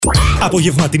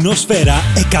Απογευματινό Σφαίρα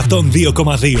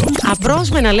 102,2.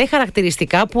 Απρόσμενα, λέει,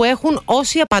 χαρακτηριστικά που έχουν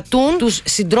όσοι απατούν τους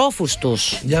συντρόφους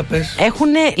τους. Για πες.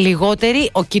 Έχουνε λιγότερη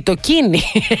ωκυτοκίνη.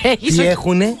 Τι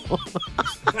έχουνε?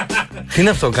 Τι είναι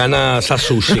αυτό, κάνα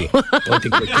σασούσι?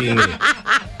 Ωκυτοκίνη.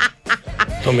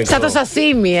 Σαν το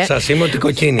σασίμι, Σασίμι,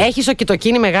 ωκυτοκίνη. Έχεις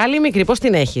ωκυτοκίνη μεγάλη ή μικρή, πώς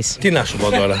την έχεις? Τι να σου πω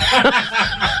τώρα.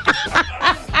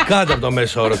 Κάτω από το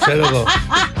μέσο όρο, ξέρω εγώ.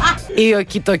 Η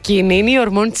ωκυτοκίνη είναι η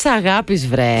ορμόνη της αγάπης,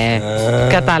 βρε.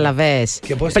 Κατάλαβες?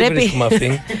 Και πώς τη βρίσκουμε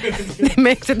αυτή? Με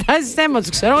εξετάζεις αίμα τους,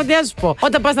 ξέρω τι να σου πω.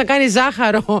 Όταν πας να κάνεις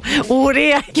ζάχαρο,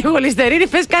 ουρία και χολυστερίνη,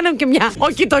 πες κάνε μου και μια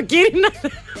ωκυτοκίνη.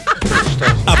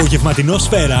 Απογευματινό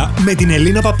Σφαίρα με την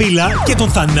Ελίνα Παπίλα και τον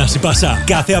Θανάση Πασά.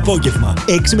 Κάθε απόγευμα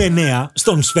 6 με 9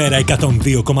 στον Σφαίρα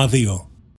 102,2.